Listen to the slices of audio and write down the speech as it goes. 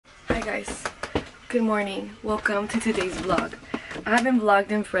Hi guys, good morning. Welcome to today's vlog. I haven't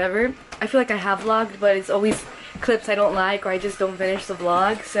vlogged in forever. I feel like I have vlogged, but it's always clips I don't like or I just don't finish the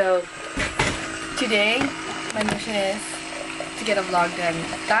vlog. So today my mission is to get a vlog done.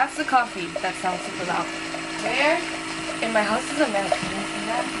 That's the coffee that sounds super loud. Where in my house is a mess. Can you see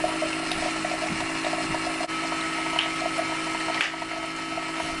that?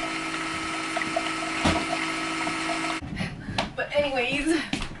 But anyways,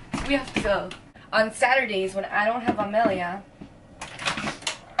 we have to go. On Saturdays when I don't have Amelia,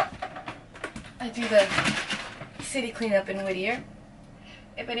 I do the city cleanup in Whittier.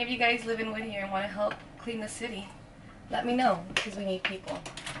 If any of you guys live in Whittier and want to help clean the city, let me know because we need people.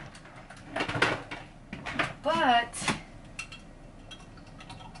 But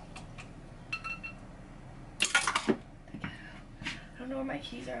I don't know where my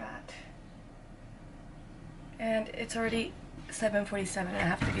keys are at. And it's already 7:47 and I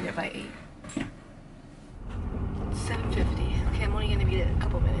have to be there by 8. 7:50. Okay, I'm only gonna be there a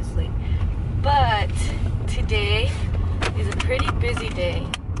couple minutes late. But today is a pretty busy day.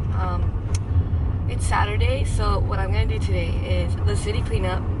 It's Saturday, so what I'm gonna do today is the city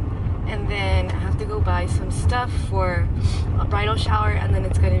cleanup, and then I have to go buy some stuff for a bridal shower, and then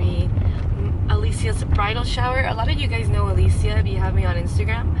it's gonna be Alicia's bridal shower. A lot of you guys know Alicia if you have me on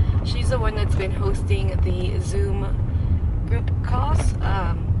Instagram. She's the one that's been hosting the Zoom group calls.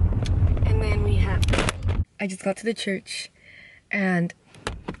 And then we have... I just got to the church and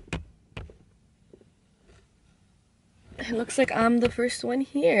it looks like I'm the first one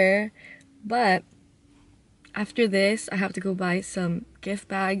here, but after this I have to go buy some gift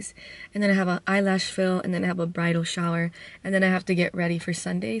bags, and then I have an eyelash fill, and then I have a bridal shower, and then I have to get ready for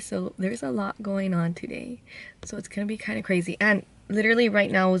Sunday. So there's a lot going on today, so it's gonna be kind of crazy. And literally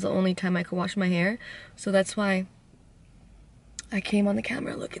right now was the only time I could wash my hair, so that's why I came on the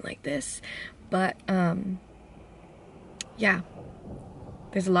camera looking like this. But yeah,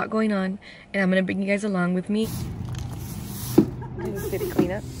 there's a lot going on, and I'm gonna bring you guys along with me. Do the city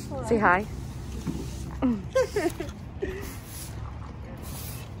cleanup. Hello. Say hi.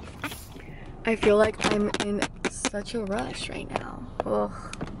 I feel like I'm in such a rush right now. Ugh,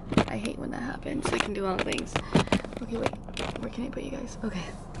 I hate when that happens. I can do all the things. Okay, wait. Where can I put you guys? Okay.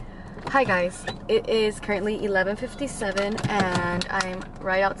 Hi guys. It is currently 11:57 and I'm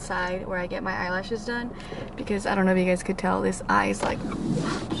right outside where I get my eyelashes done, because I don't know if you guys could tell, this eye's like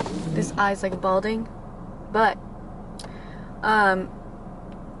balding. But I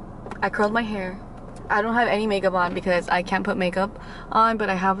curled my hair. I don't have any makeup on because I can't put makeup on, but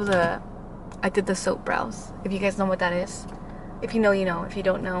I did the soap brows. If you guys know what that is. If you know, you know. If you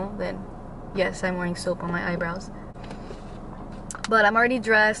don't know, then yes, I'm wearing soap on my eyebrows. But I'm already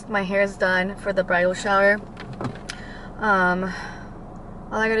dressed. My hair is done for the bridal shower.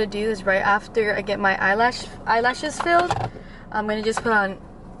 All I gotta do is right after I get my eyelashes filled, I'm gonna just put on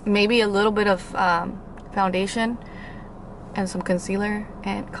maybe a little bit of foundation and some concealer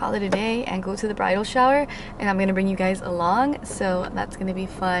and call it a day and go to the bridal shower, and I'm gonna bring you guys along, so that's gonna be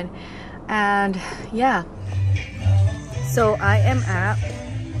fun. And yeah, so I am at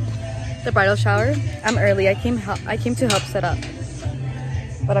the bridal shower. I'm early. I came to help set up,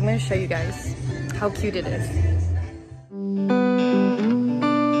 but I'm gonna show you guys how cute it is.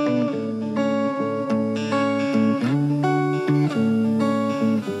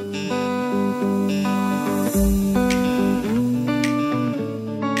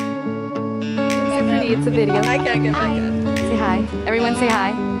 It's a video. I can't get back in. Say hi. Everyone say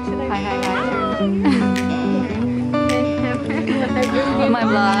hi. Hi, hi, hi. My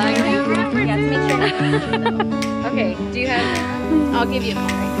vlog. Yeah, to make sure. Okay, do you have... I'll give you a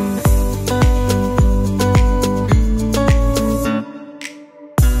phone.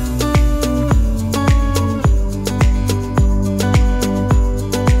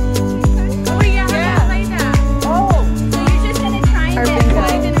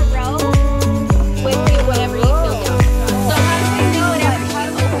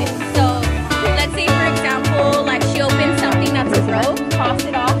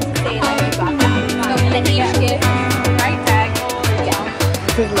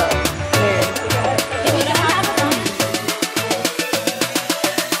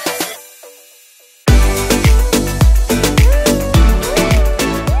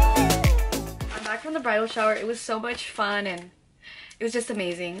 Bridal shower. It was so much fun, and it was just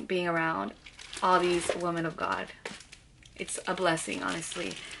amazing being around all these women of God. It's a blessing,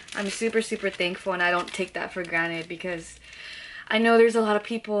 honestly. I'm super thankful, and I don't take that for granted, because I know there's a lot of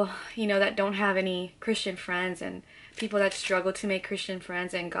people, you know, that don't have any Christian friends, and people that struggle to make Christian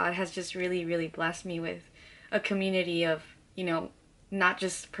friends, and God has just really blessed me with a community of, you know, not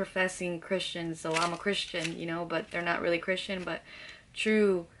just professing Christians, so I'm a Christian, you know, but they're not really Christian, but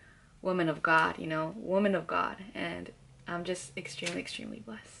true women of God, you know, woman of God. And I'm just extremely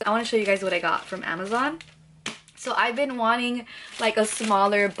blessed. I want to show you guys what I got from Amazon. So I've been wanting like a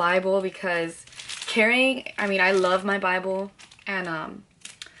smaller Bible because carrying, I mean, I love my Bible and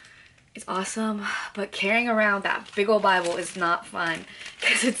it's awesome, but carrying around that big old Bible is not fun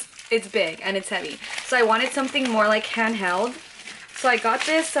because it's big and it's heavy. So I wanted something more like handheld. So I got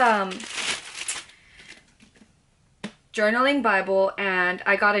this journaling Bible, and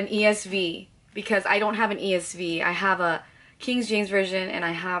I got an ESV because I don't have an ESV. I have a King James Version and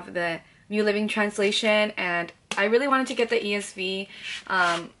I have the New Living Translation, and I really wanted to get the ESV.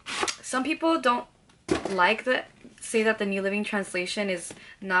 Some people don't like say that the New Living Translation is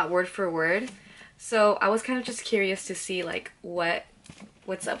not word for word. So I was kind of just curious to see like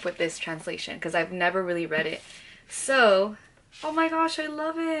what's up with this translation because I've never really read it. So, oh my gosh, I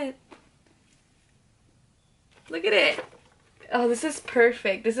love it. Look at it. Oh, this is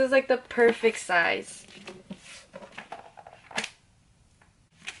perfect. This is like the perfect size.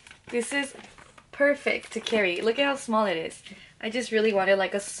 This is perfect to carry. Look at how small it is. I just really wanted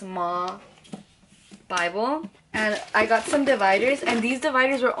like a small Bible, and I got some dividers, and these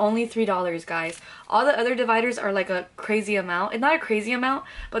dividers were only $3, guys. All the other dividers are like a crazy amount. It's not a crazy amount,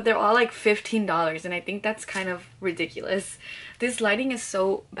 but they're all like $15, and I think that's kind of ridiculous. This lighting is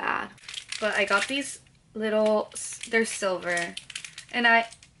so bad. But I got these little, they're silver, and I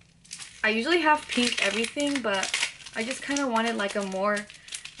usually have pink everything, but I just kind of wanted like a more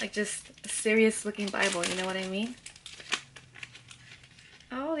like just serious looking Bible, you know what I mean?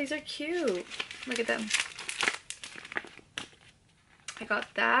 Oh, these are cute. Look at them. I got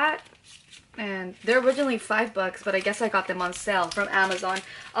that, and they're originally $5, but I guess I got them on sale from Amazon.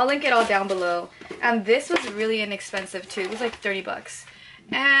 I'll link it all down below. And this was really inexpensive too. It was like $30.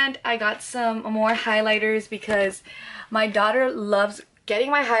 And I got some more highlighters because my daughter loves getting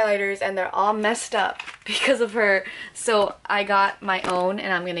my highlighters and they're all messed up because of her. So I got my own,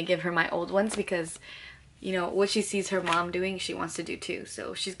 and I'm gonna give her my old ones because, you know, what she sees her mom doing, she wants to do too.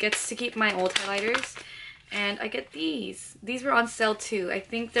 So she gets to keep my old highlighters, and I get these. These were on sale too. I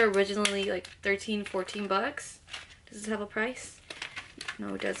think they're originally like 13, 14 bucks. Does it have a price?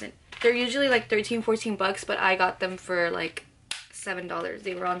 No, it doesn't. They're usually like 13, 14 bucks, but I got them for like $7.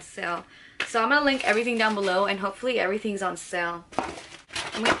 They were on sale. So I'm gonna link everything down below, and hopefully everything's on sale.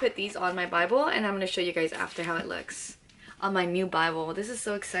 I'm gonna put these on my Bible, and I'm gonna show you guys after how it looks on my new Bible. This is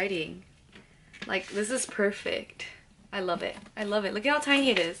so exciting. Like, this is perfect. I love it. I love it. Look at how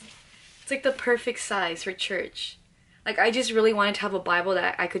tiny it is. It's like the perfect size for church. Like, I just really wanted to have a Bible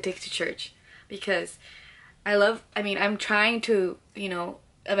that I could take to church because I mean, I'm trying to, you know,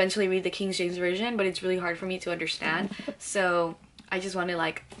 eventually read the King James Version, but it's really hard for me to understand. So I just wanted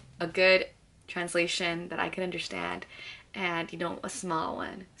like a good translation that I can understand, and, you know, a small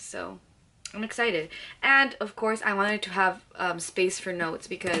one. So I'm excited. And of course I wanted to have space for notes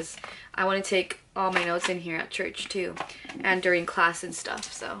because I want to take all my notes in here at church too, and during class and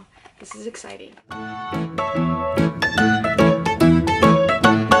stuff. So this is exciting.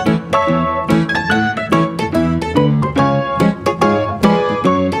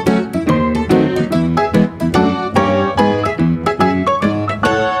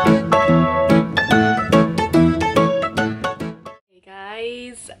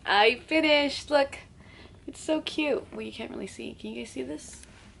 I finished. Look, it's so cute. Well, you can't really see. Can you guys see this?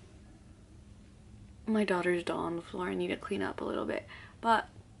 My daughter's doll on the floor. I need to clean up a little bit, but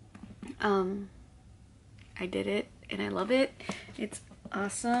I did it and I love it. It's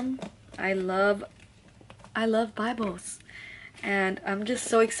awesome. I love Bibles, and I'm just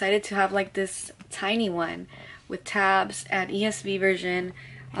so excited to have like this tiny one with tabs and ESV version.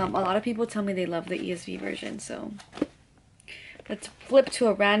 A lot of people tell me they love the ESV version, so let's flip to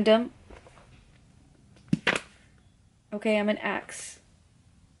a random. Okay, I'm an Acts.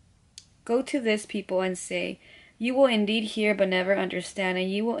 Go to this people and say, you will indeed hear but never understand, and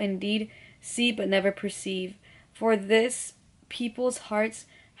you will indeed see but never perceive. For this people's hearts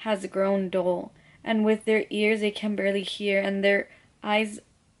has grown dull, and with their ears they can barely hear, and their eyes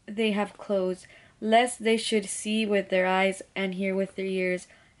they have closed, lest they should see with their eyes, and hear with their ears,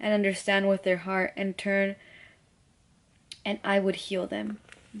 and understand with their heart, and turn, and I would heal them.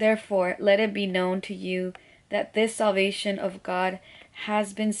 Therefore, let it be known to you that this salvation of God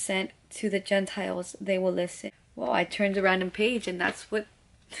has been sent to the Gentiles. They will listen. Whoa, I turned a random page, and that's what...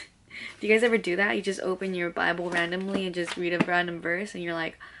 Do you guys ever do that? You just open your Bible randomly and just read a random verse, and you're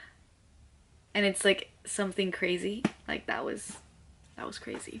like... And it's like something crazy. Like, that was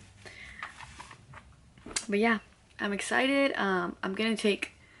crazy. But yeah, I'm excited. I'm gonna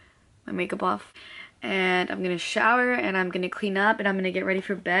take my makeup off and I'm gonna shower and I'm gonna clean up and I'm gonna get ready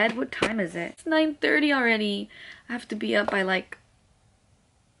for bed. What time is it? It's 9:30 already. I have to be up by like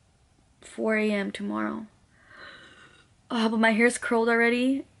 4 a.m. tomorrow. Oh, but my hair's curled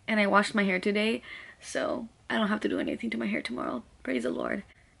already and I washed my hair today, so I don't have to do anything to my hair tomorrow. Praise the Lord.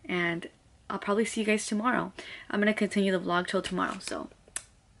 And I'll probably see you guys tomorrow. I'm gonna continue the vlog till tomorrow, so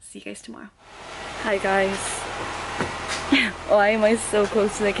see you guys tomorrow. Hi guys. Why am I so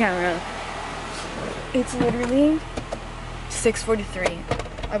close to the camera? It's literally 6:43.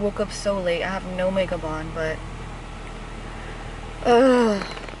 I woke up so late. I have no makeup on, but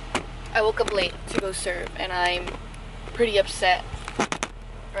I woke up late to go serve and I'm pretty upset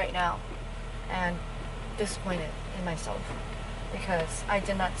right now and disappointed in myself because I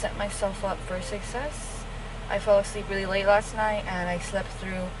did not set myself up for success. I fell asleep really late last night and I slept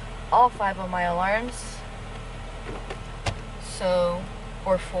through all 5 of my alarms. So,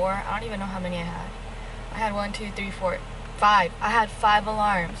 or 4, I don't even know how many I had. I had 1, 2, 3, 4, 5. I had 5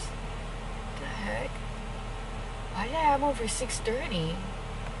 alarms. What the heck? Why did I have one for 6:30?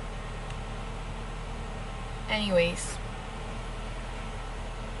 Anyways,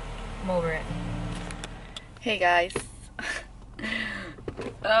 I'm over it. Hey guys.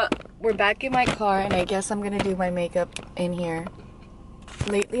 We're back in my car and I guess I'm gonna do my makeup in here.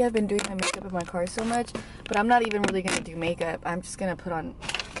 Lately I've been doing my makeup in my car so much, but I'm not even really gonna do makeup. I'm just gonna put on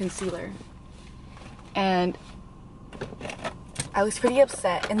concealer. And I was pretty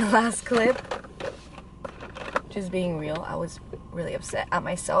upset in the last clip. Just being real, I was really upset at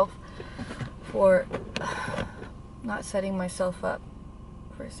myself for not setting myself up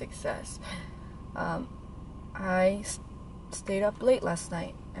for success. I stayed up late last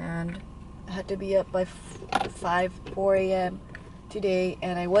night and I had to be up by 4 a.m. today,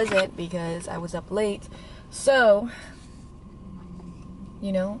 and I wasn't because I was up late. So,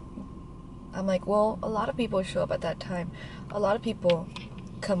 you know, I'm like, well, a lot of people show up at that time. A lot of people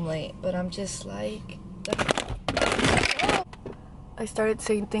come late, but I'm just like, I started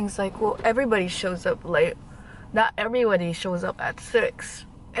saying things like, well, everybody shows up late. Not everybody shows up at 6.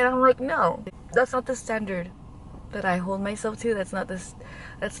 And I'm like, no, that's not the standard that I hold myself to. That's not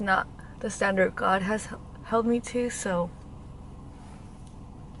the standard God has held me to. So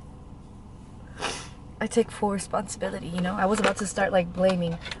I take full responsibility, you know. I was about to start like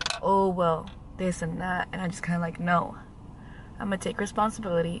blaming, oh well, this and that, and I just kind of like, no, I'm gonna take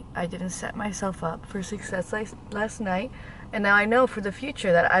responsibility. I didn't set myself up for success last night, and now I know for the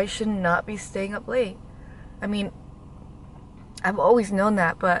future that I should not be staying up late. I mean, I've always known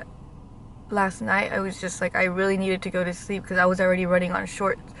that, but last night I was just like, I really needed to go to sleep because I was already running on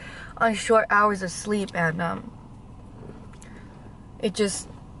short hours of sleep, and it just,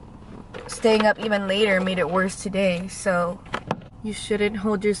 staying up even later made it worse today. So you shouldn't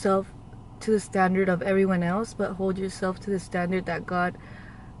hold yourself to the standard of everyone else, but hold yourself to the standard that God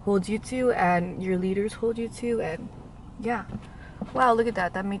holds you to and your leaders hold you to. And yeah, wow, look at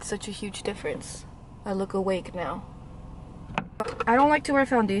that. That made such a huge difference. I look awake now. I don't like to wear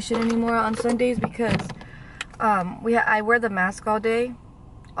foundation anymore on Sundays because I wear the mask all day,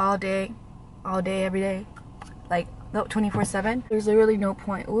 every day, like 24/7. There's literally no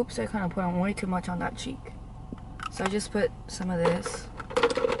point. Oops, I kind of put on way too much on that cheek. So I just put some of this.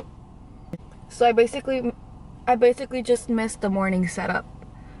 So I basically just missed the morning setup.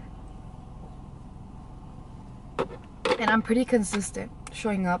 And I'm pretty consistent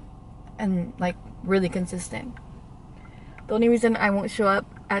showing up and like really consistent. The only reason I won't show up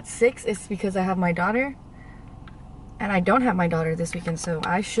at 6 is because I have my daughter. And I don't have my daughter this weekend, so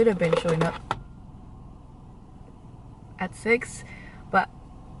I should have been showing up at 6. But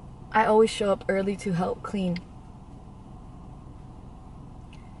I always show up early to help clean.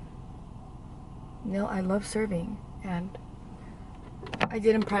 You know, I love serving. And I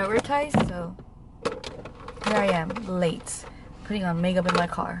didn't prioritize, so here I am, late, putting on makeup in my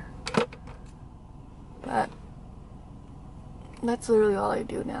car. But that's literally all I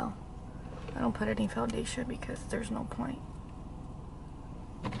do now. I don't put any foundation because there's no point.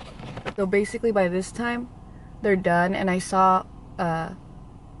 So basically by this time, they're done, and I saw the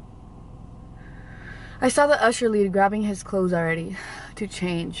usher lead grabbing his clothes already to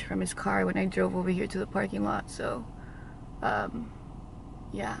change from his car when I drove over here to the parking lot. So,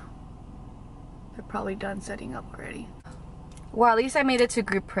 yeah. They're probably done setting up already. Well, at least I made it to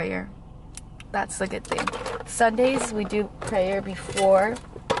group prayer. That's the good thing. Sundays, we do prayer before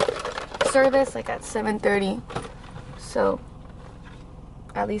service, like at 7:30. So,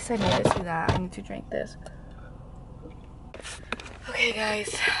 at least I made it to that. I need to drink this. Okay,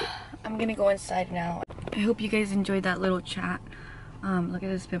 guys. I'm gonna go inside now. hope you guys enjoyed that little chat. Look at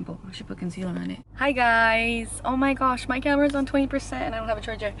this pimple. I should put concealer on it. Hi guys. Oh my gosh, my camera's on 20% and I don't have a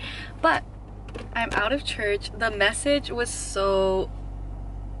charger. But I'm out of church. The message was so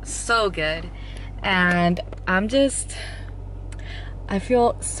good. And I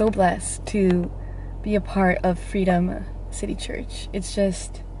feel so blessed to be a part of Freedom City Church. It's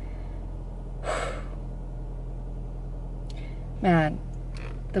just, man,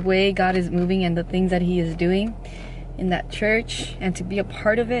 the way God is moving and the things that he is doing in that church, and to be a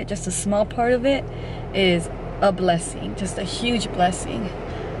part of it, just a small part of it, is a blessing, just a huge blessing.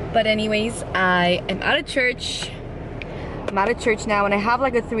 But anyways, I am out of church. I'm out of church now, and I have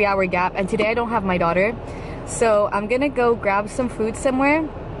like a 3-hour gap, and today I don't have my daughter, so I'm gonna go grab some food somewhere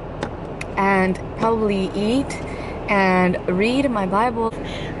and probably eat and read my Bible,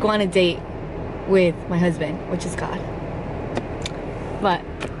 go on a date with my husband, which is God. But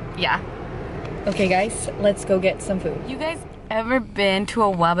yeah, okay guys, let's go get some food. You guys ever been to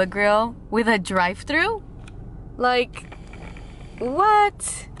a Waba Grill with a drive-thru? Like,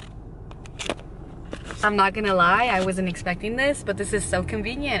 what? I'm not gonna lie, I wasn't expecting this, but this is so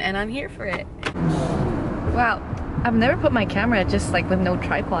convenient and I'm here for it. Wow, I've never put my camera just like with no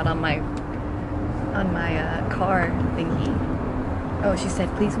tripod on my car thingy. Oh, she said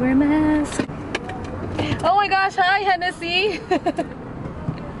please wear a mask. Oh my gosh, hi Hennessy.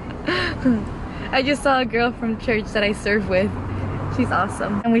 I just saw a girl from church that I serve with. She's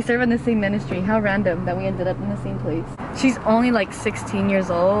awesome. And we serve in the same ministry. How random that we ended up in the same place. She's only like 16 years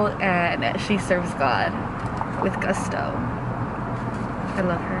old and she serves God with gusto. I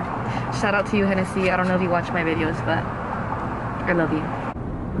love her. Shout out to you, Hennessy. I don't know if you watch my videos, but I love you.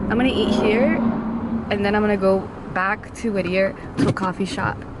 I'm gonna eat here and then I'm gonna go back to Whittier to a coffee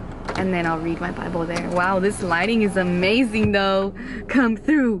shop and then I'll read my Bible there. Wow, this lighting is amazing though. Come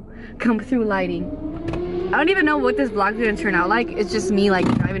through lighting. I don't even know what this vlog is gonna turn out like. It's just me like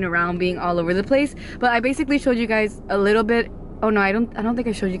driving around, being all over the place. But I basically showed you guys a little bit. Oh no, I don't think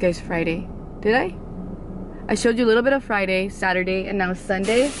I showed you guys Friday. Did I? I showed you a little bit of Friday, Saturday, and now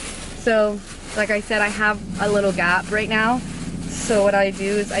Sunday. So, like I said, I have a little gap right now. So what I do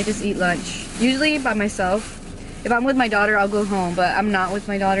is I just eat lunch. Usually by myself. If I'm with my daughter, I'll go home. But I'm not with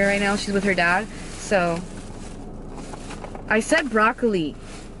my daughter right now. She's with her dad. So, I said broccoli.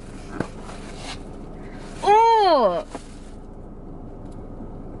 Oh!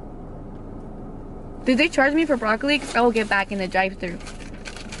 Did they charge me for broccoli? 'Cause I will get back in the drive-thru.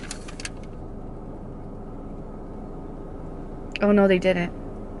 Oh no, they didn't.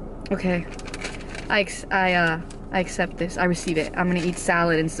 Okay. I accept this. I receive it. I'm gonna eat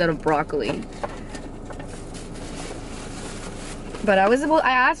salad instead of broccoli. But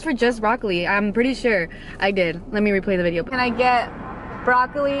I asked for just broccoli. I'm pretty sure I did. Let me replay the video. Can I get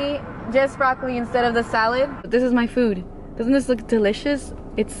broccoli, just broccoli instead of the salad? This is my food. Doesn't this look delicious?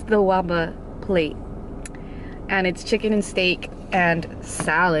 It's the Waba plate. And it's chicken and steak and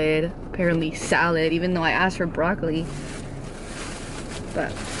salad. Apparently salad, even though I asked for broccoli.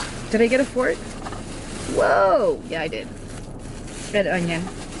 But, did I get a fork? Whoa! Yeah, I did. Red onion.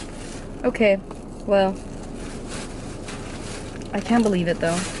 Okay, well. I can't believe it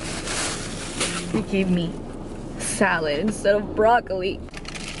though. They gave me salad instead of broccoli.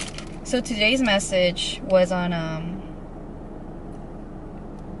 So today's message was on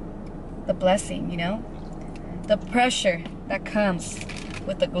the blessing, you know? The pressure that comes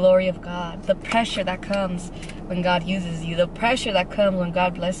with the glory of God. The pressure that comes when God uses you. The pressure that comes when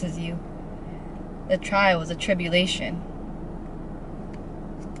God blesses you. The trials, the tribulation.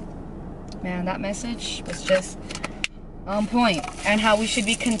 Man, that message was just on point. And how we should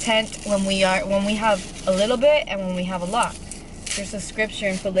be content when we have a little bit and when we have a lot. There's a scripture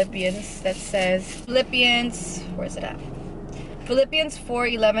in Philippians that says, where's it at? Philippians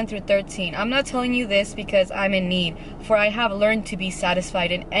 4:11 through 13. I'm not telling you this because I'm in need, for I have learned to be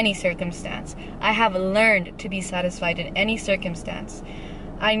satisfied in any circumstance. I have learned to be satisfied in any circumstance.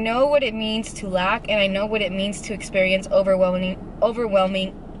 I know what it means to lack, and I know what it means to experience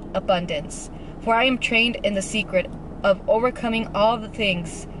overwhelming abundance. For I am trained in the secret of overcoming all the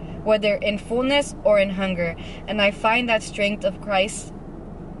things, whether in fullness or in hunger, and I find that strength of Christ's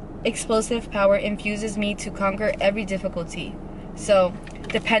explosive power infuses me to conquer every difficulty. So,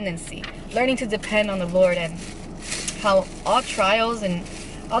 dependency, learning to depend on the Lord, and how all trials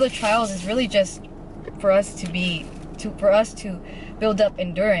is really just for us to build up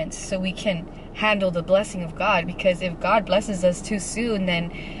endurance so we can handle the blessing of God. Because if God blesses us too soon,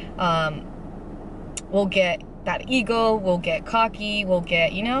 then we'll get that ego, we'll get cocky, we'll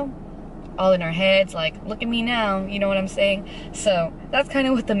get, you know, all in our heads, like, look at me now, you know what I'm saying? So that's kind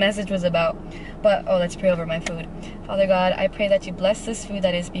of what the message was about. But, oh, let's pray over my food. Father God, I pray that you bless this food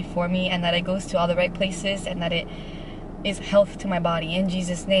that is before me and that it goes to all the right places and that it is health to my body. In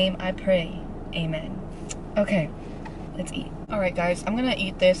Jesus' name, I pray. Amen. Okay, let's eat. All right, guys, I'm gonna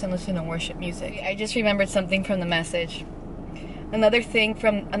eat this and listen to worship music. I just remembered something from the message. Another thing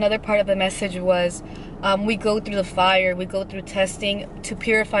from another part of the message was we go through the fire, we go through testing to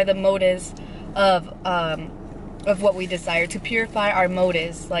purify the motives of what we desire, to purify our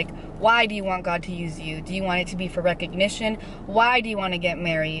motives. Like, why do you want God to use you? Do you want it to be for recognition? Why do you want to get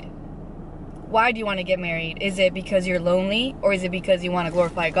married? Why do you want to get married? Is it because you're lonely, or is it because you want to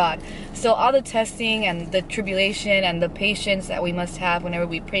glorify God? So all the testing and the tribulation and the patience that we must have whenever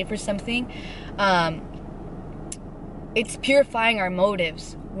we pray for something, it's purifying our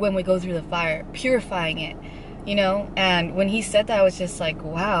motives when we go through the fire, purifying it, you know? And when he said that, I was just like,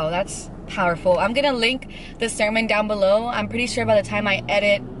 wow, that's powerful. I'm gonna link the sermon down below. I'm pretty sure by the time I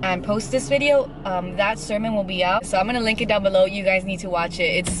edit and post this video, that sermon will be out. So I'm gonna link it down below. You guys need to watch it.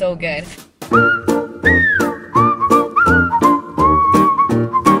 It's so good.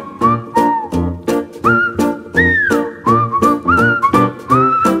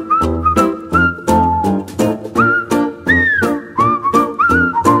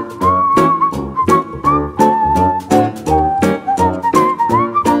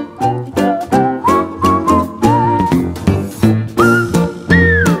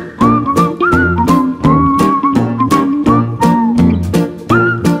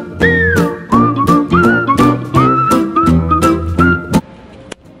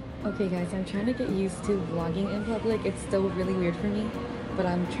 Okay guys, I'm trying to get used to vlogging in public. It's still really weird for me, but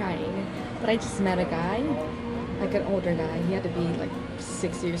I'm trying. But I just met a guy, like an older guy. He had to be like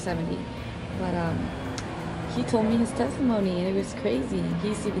 60 or 70. But he told me his testimony and it was crazy. He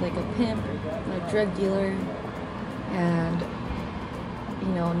used to be like a pimp, a drug dealer, and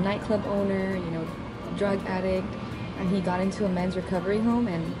you know, nightclub owner, you know, drug addict. And he got into a men's recovery home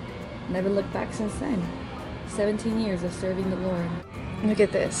and never looked back since then. 17 years of serving the Lord. Look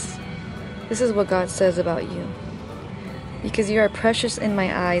at this. This is what God says about you. Because you are precious in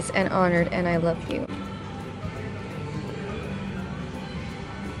my eyes and honored, and I love you.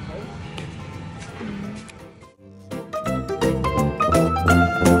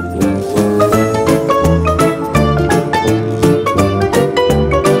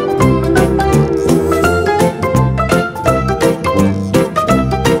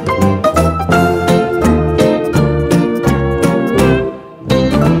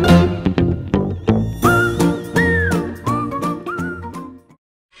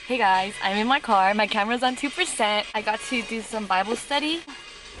 Hey guys, I'm in my car. My camera's on 2%. I got to do some Bible study.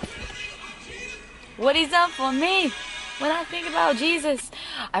 What he's done for me when I think about Jesus.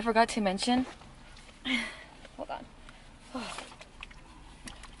 I forgot to mention. Hold on.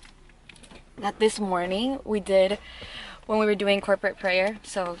 That this morning we did when we were doing corporate prayer.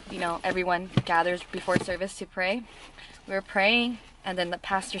 So, you know, everyone gathers before service to pray. We were praying and then the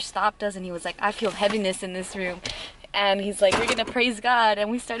pastor stopped us and he was like, I feel heaviness in this room. And he's like, we're gonna praise God. And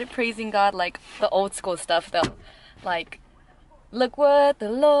we started praising God like the old school stuff though. Like, look what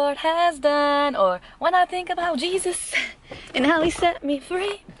the Lord has done. Or when I think about Jesus and how he set me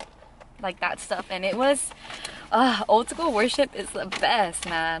free. Like that stuff. And it was, old school worship is the best,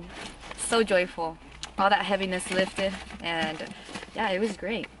 man. So joyful. All that heaviness lifted. And yeah, it was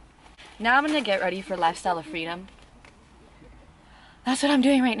great. Now I'm gonna get ready for Lifestyle of Freedom. That's what I'm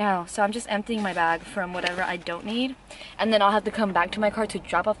doing right now. So I'm just emptying my bag from whatever I don't need. And then I'll have to come back to my car to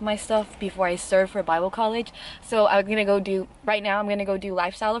drop off my stuff before I serve for Bible college. So I'm going to go do, right now I'm going to go do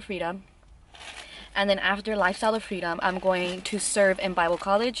Lifestyle of Freedom. And then after Lifestyle of Freedom, I'm going to serve in Bible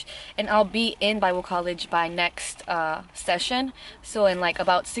college. And I'll be in Bible college by next session. So in like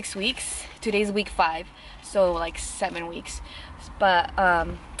about 6 weeks. Today's week 5. So like 7 weeks. But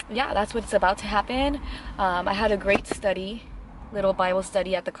yeah, that's what's about to happen. I had a great study. Little Bible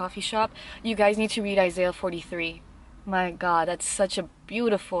study at the coffee shop. You guys need to read Isaiah 43. My God, that's such a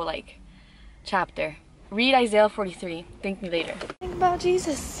beautiful like chapter. Read Isaiah 43. Thank me later. Think about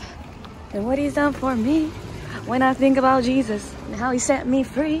Jesus and what he's done for me. When I think about Jesus and how he set me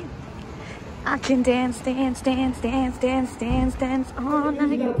free, I can dance, dance, dance, dance, dance, dance, dance all night.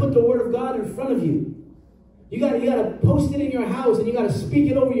 You gotta put the word of God in front of you. You gotta post it in your house and you gotta speak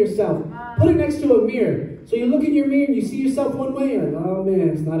it over yourself. Put it next to a mirror. So you look in your mirror and you see yourself one way, and like, oh man,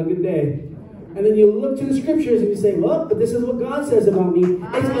 it's not a good day. And then you look to the scriptures and you say, well, but this is what God says about me.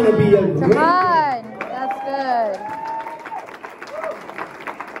 It's gonna be a great day. Come on, that's good.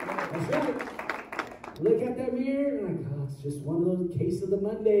 That's right. Look at that mirror and like, oh, it's just one of those case of the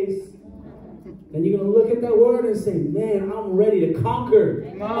Mondays. then you're going to look at that word and say, man, I'm ready to conquer.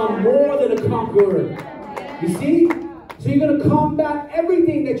 I'm more than a conqueror. You see? So you're going to combat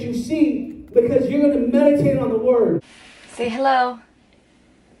everything that you see because you're going to meditate on the word. Say hello.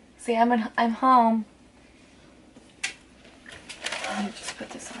 Say I'm home. Let me just put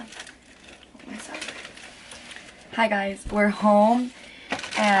this on. Hi guys, we're home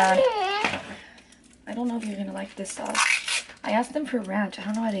and I don't know if you're gonna like this sauce. I asked them for ranch. I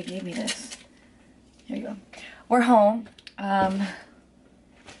don't know why they gave me this. Here you go. We're home.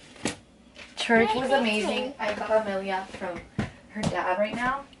 Church was amazing. I got Amelia from her dad right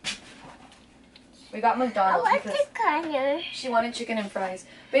now. We got McDonald's because she wanted chicken and fries.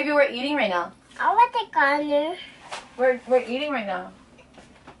 Baby, we're eating right now. I want the corner. We're eating right now.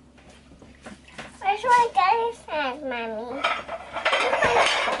 Where's my gunner's snack, Mommy?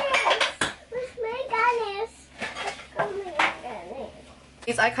 Where's my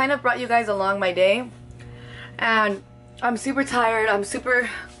gunner's? I kind of brought you guys along my day. And I'm super tired. I'm super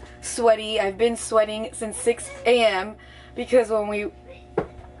sweaty. I've been sweating since 6 a.m. because when we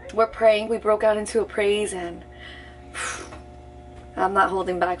were praying, we broke out into a praise and I'm not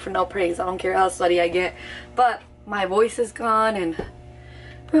holding back for no praise. I don't care how sweaty I get. But my voice is gone and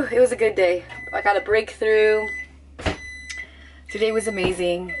whew, it was a good day. I got a breakthrough. Today was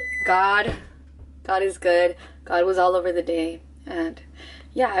amazing. God is good. God was all over the day. And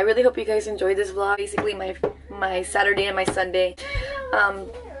yeah, I really hope you guys enjoyed this vlog. Basically my Saturday and my Sunday.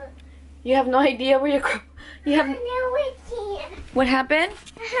 You have no idea where you're you have no idea. What happened?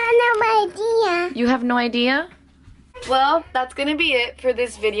 I have no idea. You have no idea? Well, that's gonna be it for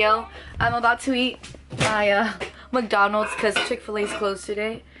this video. I'm about to eat my McDonald's because Chick-fil-A's closed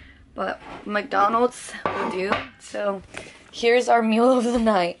today. But McDonald's will do. So here's our meal of the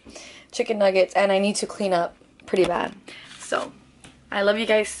night. Chicken nuggets, and I need to clean up pretty bad. So I love you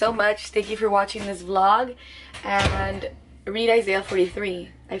guys so much. Thank you for watching this vlog. And read Isaiah 43.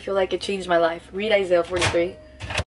 I feel like it changed my life. Read Isaiah 43.